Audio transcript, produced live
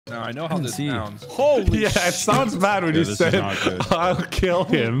Now I know how this sounds. Holy shit. It sounds bad when you said, I'll kill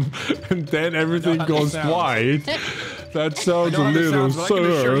him, and then everything goes white. That sounds a little sus. I can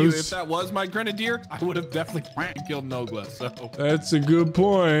assure you, if that was my grenadier, I would have definitely killed Nogla. So that's a good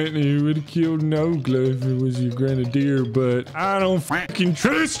point. You would have killed Nogla if it was your grenadier, but I don't fucking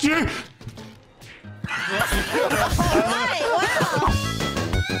trust you.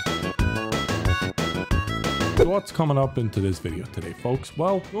 What's coming up into this video today, folks?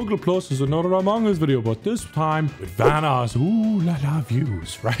 Well, Nogla Plus is another Among Us video, but this time with Vanoss. Ooh la la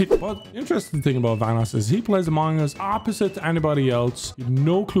views, right? But the interesting thing about Vanoss is he plays Among Us opposite to anybody else. You have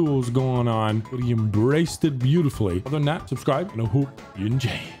no clue what was going on, but he embraced it beautifully. Other than that, subscribe, and I hope you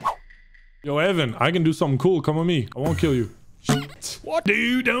enjoy. Yo, Evan, I can do something cool. Come with me. I won't kill you. Shit. What?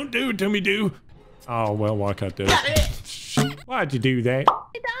 Dude, don't do it to me, dude. Oh, well, Wildcat did it. Why'd you do that?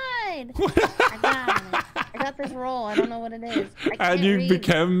 I died. I got it. I got this roll. I don't know what it is. And you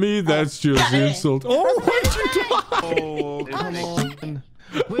became me? That's just insult. Oh, why'd you die? Oh, come on.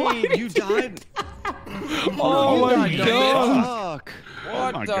 Wait, you died? Oh my god. Fuck.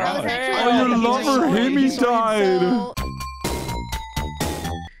 what the Oh, hell? your lover, Himmy died.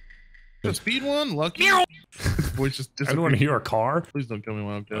 The speed one? Lucky? Voice just I don't want to hear a car. Please don't kill me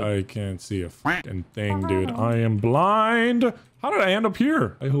while I'm dead. I can't see a fucking thing, dude. I am blind. How did I end up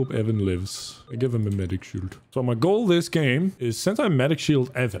here? I hope Evan lives. I give him a medic shield. So my goal this game is, since I medic shield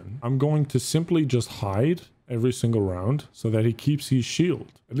Evan, I'm going to simply just hide every single round so that he keeps his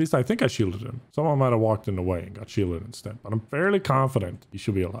shield. At least I think I shielded him. Someone might have walked in the way and got shielded instead, but I'm fairly confident he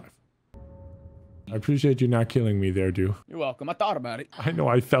should be alive. I appreciate you not killing me there, dude. You're welcome. I thought about it. I know,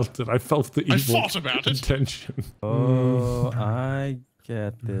 I felt it. I felt the evil intention. Oh, I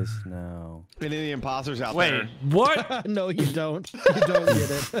get this now. Any of the imposters out there? What? No, you don't. You don't get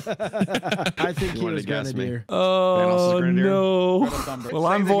it. I think he was grenadier. Oh, no. Well,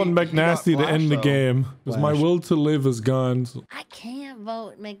 I'm voting McNasty to end the game because my will to live is gone. So. I can't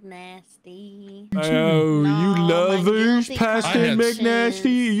vote McNasty. Oh, you lovers, Pastor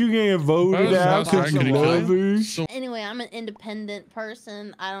McNasty. You getting voted out because you lovers. Anyway, I'm an independent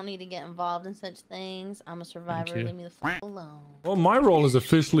person. I don't need to get involved in such things. I'm a survivor. Leave me the fuck alone. Well, my role is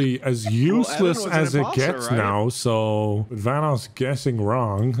officially as useless as it gets right? now, so with Vanoss guessing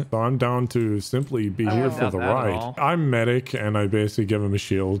wrong, so I'm down to simply be here for the ride. I'm medic, and I basically give him a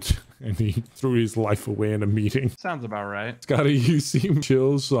shield, and he threw his life away in a meeting. Sounds about right. Scotty, you seem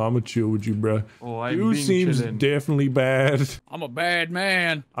chill, so I'm gonna chill with you, bro. Oh, You seems definitely bad. I'm a bad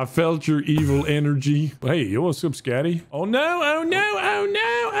man. I felt your evil energy. Hey, yo, what's up, Scotty? Oh no, oh no, oh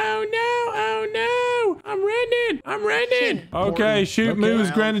no, oh no, oh no. I'm running. I'm running. Okay, shoot Moose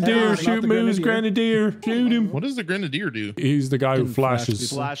Grenadier. Shoot Moose Grenadier. Shoot him. What does the grenadier do? He's the guy who flashes.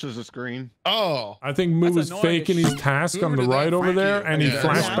 Flashes the screen. Oh. I think Moo was faking his task on the right over there, and he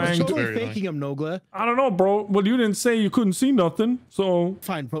flashbanged. Totally faking him, Nogla. I don't know, bro. Well, you didn't say you couldn't see nothing, so.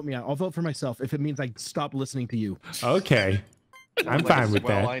 Fine, vote me out. I'll vote for myself if it means I stop listening to you. Okay. I'm fine with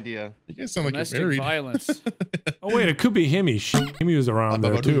that. Idea. You guys sound like Domestic you're married. violence. Oh, wait, it could be Himmy. Himmy was around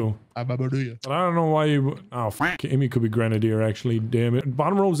there, too. But I don't know why you... Oh, Himmy could be Grenadier, actually. Damn it.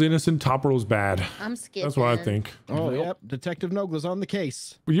 Bottom row's innocent, top row's bad. I'm skipping. That's what I think. Oh, yep. Detective Nogla's on the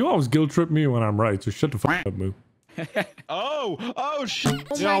case. Well, you always guilt trip me when I'm right, so shut the fuck up, Moo. Oh, shit.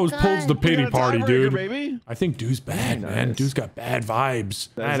 Oh He my always God. pulls the pity party, dude. Baby. I think Dude's bad, man. Dude's got bad vibes.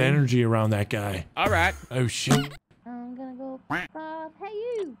 Bad energy around that guy. All right. Oh, shit. I'm gonna go off. Hey,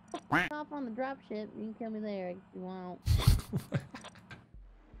 you. Off on the drop ship. You can kill me there if you want.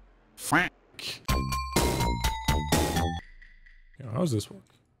 Yeah, how does this work?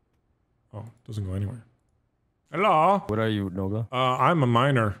 Oh, it doesn't go anywhere. Hello? What are you, Nogla? I'm a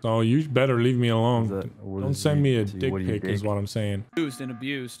minor, so you better leave me alone. Don't send me a dick pic is what I'm saying. Abused and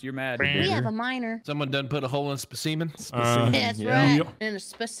abused. You're mad. We have a minor. Someone done put a hole in specimen. That's right. And a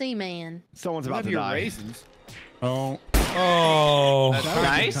specimen. Someone's about to Your die. raisins. Oh. Oh. That's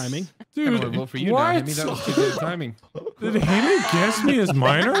Nice timing. Dude, vote for you, what? I mean, that was too good timing. Did Himmy guess me as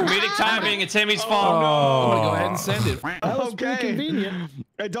minor? Comedic timing. It's Timmy's fault. I'm Oh. gonna go ahead and send it. That was pretty Okay. convenient.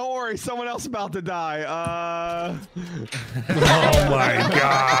 Hey, don't worry, someone else about to die. Oh my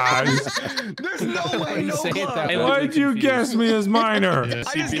gosh. There's no way, no Say it that club. way. Why'd you guess me as minor? Yeah,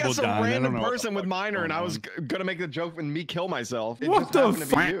 I see just people guessed some dying. I don't random know what person the with fuck minor, and I going was gonna make the joke and me kill myself. It What just the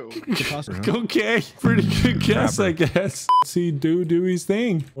happened to be you. Okay, pretty good guess, I guess. See Dude do his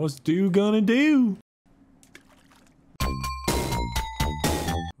thing. What's Dude gonna do?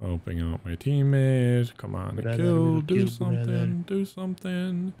 Helping out my teammate. Come on, to kill. Do something. Do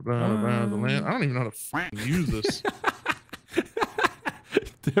something. on. The land. I don't even know how to use this.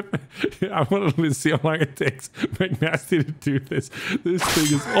 I want to see how long it takes McNasty to do this. This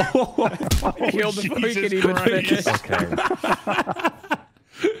thing is Killed before he could even finish. Okay.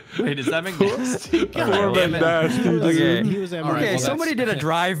 Wait, does that make nasty? Poor McNasty, dude. Okay. He was All right, Okay, well, somebody did a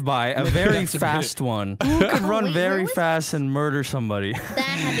drive-by, a very fast one. Who could run Wait, very really? fast and murder somebody? That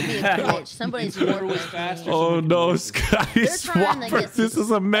had to be a glitch. Somebody's Water was working. faster. Oh no, Scotty They're trying to Swapper. get This some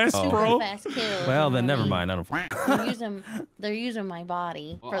is a mess, super bro. fast kills, Well, you then know never what I mean? mind. They're using my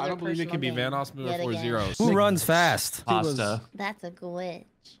body Well, for I their don't believe it can be personal gain. Vanoss moving Yet for again. zeros. Who runs fast? Pasta. That's a glitch.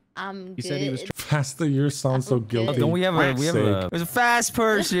 I'm He said he was good. Faster, you sound so guilty. Don't we have there's a fast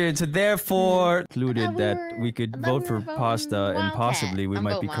person, so therefore concluded that we could vote for pasta and possibly we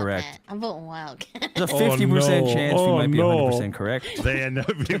might be correct. I'm voting Wildcat. There's a Oh, 50% no. chance we Oh, might be no. 100% correct. They end up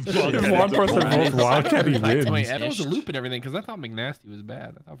being If one person votes Wildcat, he Wait, wins. Ed was a loop and everything because I thought McNasty was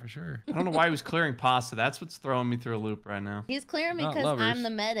bad. I thought for sure. I don't know why he was clearing pasta. That's what's throwing me through a loop right now. He's clearing me Not because lovers. I'm the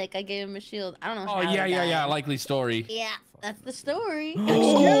medic. I gave him a shield. I don't know Oh how yeah, he yeah, yeah. died. Likely story. Yeah, that's the story.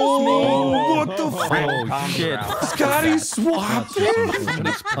 Oh, what the fuck? Oh shit. Scotty swapped it.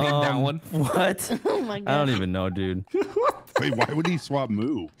 That one. What? Oh my I god. don't even know, dude. Wait, why would he swap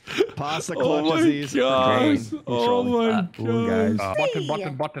move? Pasta Oh clutch my disease. gosh. Oh my Ooh, guys. gosh. Button, Hey.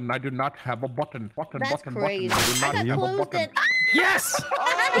 button, button. I do not have a button. Button, That's button, crazy. button. I do I not have got a closed button. it. Yes!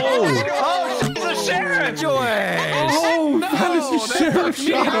 Oh, she's a sheriff, Joy! oh, that is a sheriff me.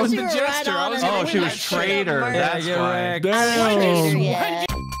 shot. I was You the were right jester. I on was it. gonna Oh, she win was that shit. traitor. Murder. That's why. Damn. Yeah.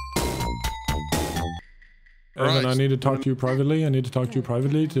 Evan, I need to talk to you privately. I need to talk to you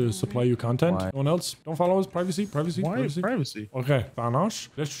privately to supply you content. Why? No one else? Don't follow us. Privacy, privacy, Why privacy. privacy? Okay, Vanoss,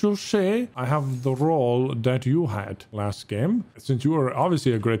 let's just say I have the role that you had last game. Since you are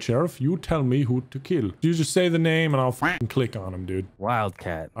obviously a great sheriff, you tell me who to kill. You just say the name and I'll f***ing click on him, dude.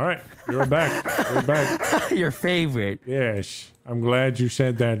 Wildcat. All right, you're back. You're back. Your favorite. Yes, I'm glad you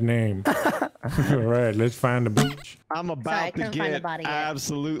said that name. All right, let's find the bitch. I'm Sorry, I about to couldn't find the get body yet.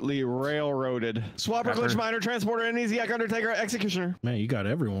 absolutely railroaded. Swapper, glitch, miner, transporter, amnesiac, undertaker, executioner. Man, you got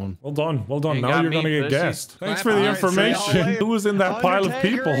everyone. Well done, well done. You Now got you're me, gonna get pussy. guessed. Thanks Clap. for the All right, see y'all information. later. Who was in that pile of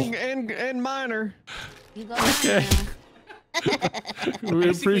Undertaker people? and miner. You go down We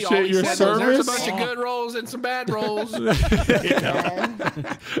appreciate All he your said was, There's a service. bunch of good rolls and some bad rolls. All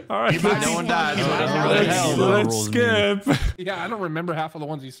right, No one died, so it doesn't really help. let's skip. Yeah, I don't remember half of the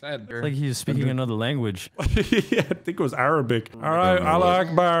ones he said. Like he's speaking another language. Yeah, I think it was Arabic. All right, Allah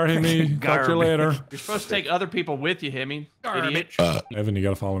Akbar, Himi. Talk to you later. You're supposed to take other people with you, Himmy. Idiot. Evan, you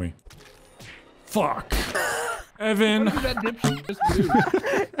gotta follow me. Fuck. Evan. What did that dipshit just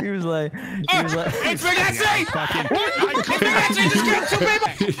do? He was like,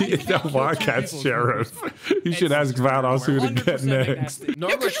 The Wildcat sheriff. You should ask Vanoss who to get 100% next. McNasty.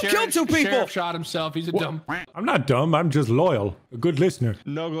 Nogla killed two people. Sheriff shot himself. He's a dumb. I'm not dumb. I'm just loyal. A good listener.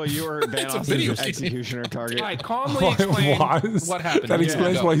 Nogla, you were video Vanoss's game. executioner target. All right, calmly explain what happened. That Yeah,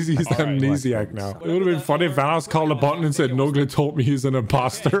 explains go. why he's used amnesiac now. It would have been funny if Vanoss called a button and said, Nogla told me he's an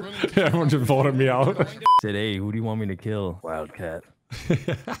imposter. Everyone just voted me out. said, hey, who do you want me to kill? Wildcat.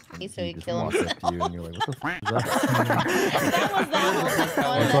 He's so he Just kill walked up himself. to you and you're like, what the fuck is that?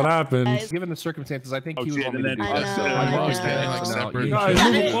 That's what happens. Given the circumstances, I think he would shit, want me to and do then that. us So and I'm I always know. standing like So now separate. you-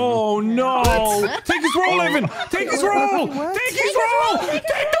 Guys, move- oh no! Take his roll, Evan! Take his roll! Take his roll! Take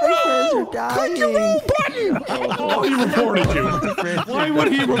the roll! Click your roll button! Oh, he reported you. Why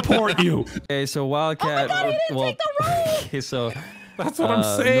would he report you? Okay, so Wildcat. Okay, so That's what I'm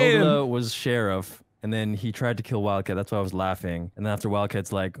saying. Nogla was sheriff. And then he tried to kill Wildcat. That's why I was laughing. And then after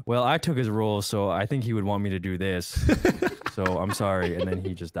Wildcat's like, well, I took his role, so I think he would want me to do this. So I'm sorry. And then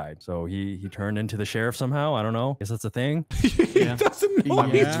he just died. So he turned into the sheriff somehow. I don't know. Guess that's a thing. He doesn't know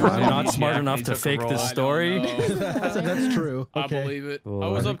he's Yeah. I'm wrong. not smart enough he to took a fake role. this I story. That's true. I Okay. believe it. Well, I I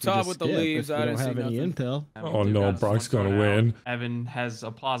was think up we top just with the skip leaves. if we I didn't don't see have any nothing. intel. Oh no, Brock's gonna win. Evan has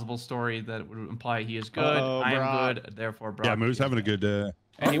a plausible story that would imply he is good. Uh-oh, I am Brock. good, therefore Brock. Yeah, Moo's having a good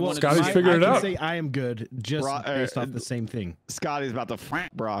And he wanted to Scotty's see- figured it I out. can say I am good just Bro- based off the same thing. Scotty's about to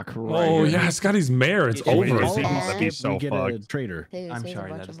Brock. Right Oh here. yeah, Scotty's mayor. It's Yeah, over. All of seems us like he's skip, we so get a fucked. traitor. I'm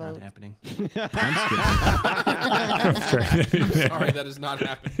sorry, that is not happening. Sorry, that is not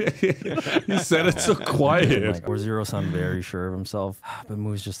happening. He said it so quiet. Like, or Zero sound very sure of himself. But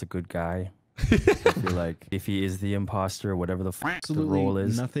Moo's just a good guy. I feel like if he is the imposter, whatever the role Absolutely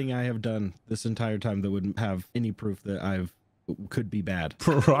is. nothing I have done this entire time that would have any proof that I've could be bad.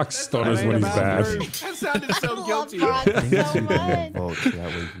 Rock stutters when he's bad. That sounded so guilty. Brock so much. Votes, that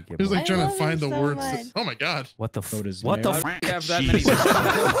way you get He was more. like trying to love find him the so words. much. Oh my god. What the Vote is what the mayor. Have that many.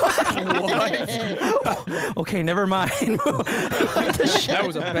 Okay, never mind. That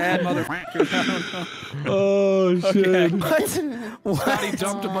was a bad motherfucker. Oh shit. Scotty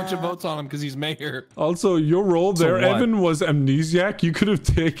dumped a bunch of votes on him because he's mayor. Also, your role there, what? Evan, was amnesiac. You could have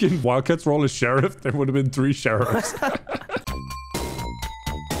taken Wildcat's role as sheriff. There would have been 3 sheriffs.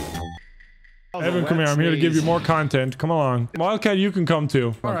 Evan, come here. I'm here to give you more content. Come along. Wildcat, you can come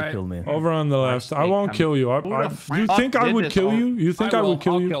too. All right. Kill me. Over on the left. I won't kill you. You think I would kill you? You think I would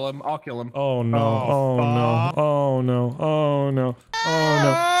kill you? I'll kill him. I'll kill him. Oh no. Oh no. Oh no. Oh no. Oh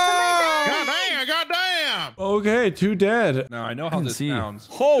no. Goddamn. Okay, 2 dead. Now I know how this see. sounds.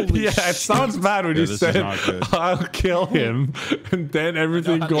 Holy Yeah, it sounds bad when you this is said, not good. I'll kill him, and then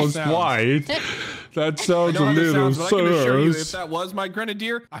everything how this goes sounds. white. That sounds I a know how this little sounds, but I can assure you, if sus. that was my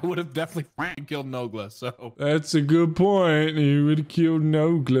grenadier, I would have definitely killed Nogla. So That's a good point. You would have killed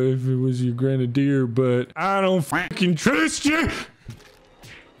Nogla if it was your grenadier, but I don't fucking trust you.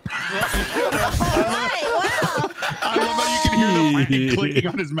 Right, wow. I love how you can hear the fucking clicking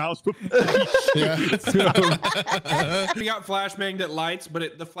on his mouse. we got flashbanged at lights,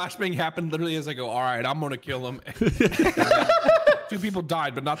 but the flashbang happened literally as I go, all right, I'm gonna kill him. 2 people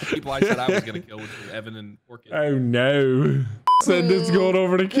died, but not the people I said I was gonna kill, which was Evan and Orchid. Oh no. Said it's going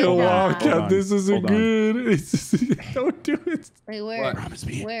over to kill Hold Wildcat. on. This isn't Hold on. good. It's just, don't do it. Wait, where? What? Promise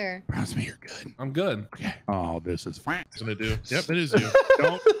me. Where? Promise me you're good. I'm good. Oh, this is Gonna do. Yep, it is you.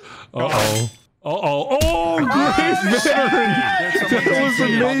 don't. Uh-oh. Uh-oh. Oh, great veteran. That was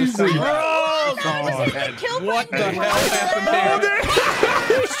amazing. What the hell happened there?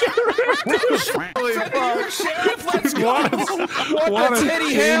 What a titty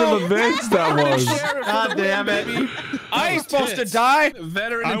chain hell? of events that was. God damn it. I ain't supposed to die.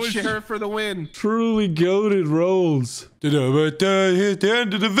 Veteran and sheriff for the win. Truly goated rolls. Hit the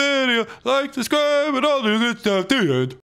end of the video. Like, subscribe, and all the good stuff. The end.